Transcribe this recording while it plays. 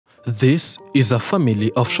This is a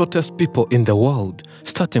family of shortest people in the world,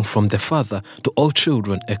 starting from the father to all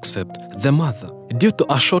children except the mother. Due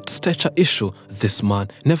to a short stature issue, this man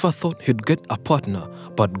never thought he'd get a partner,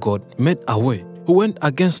 but God made a way. Who went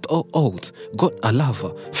against all odds, got a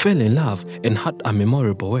lover, fell in love, and had a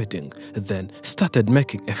memorable wedding, then started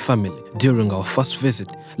making a family. During our first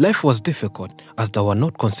visit, life was difficult as they were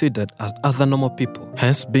not considered as other normal people,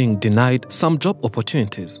 hence being denied some job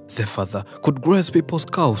opportunities. The father could graze people's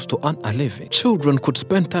cows to earn a living. Children could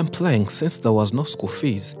spend time playing since there was no school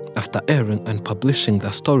fees. After airing and publishing the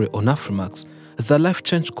story on Afrimax, their life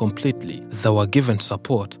changed completely. They were given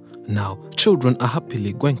support. Now, children are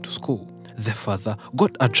happily going to school. The father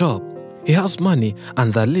got a job, he has money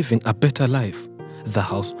and they're living a better life. The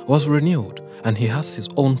house was renewed and he has his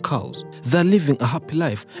own cows. They're living a happy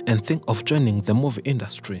life and think of joining the movie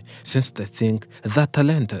industry since they think they're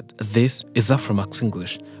talented. This is Afrimax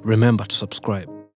English. Remember to subscribe.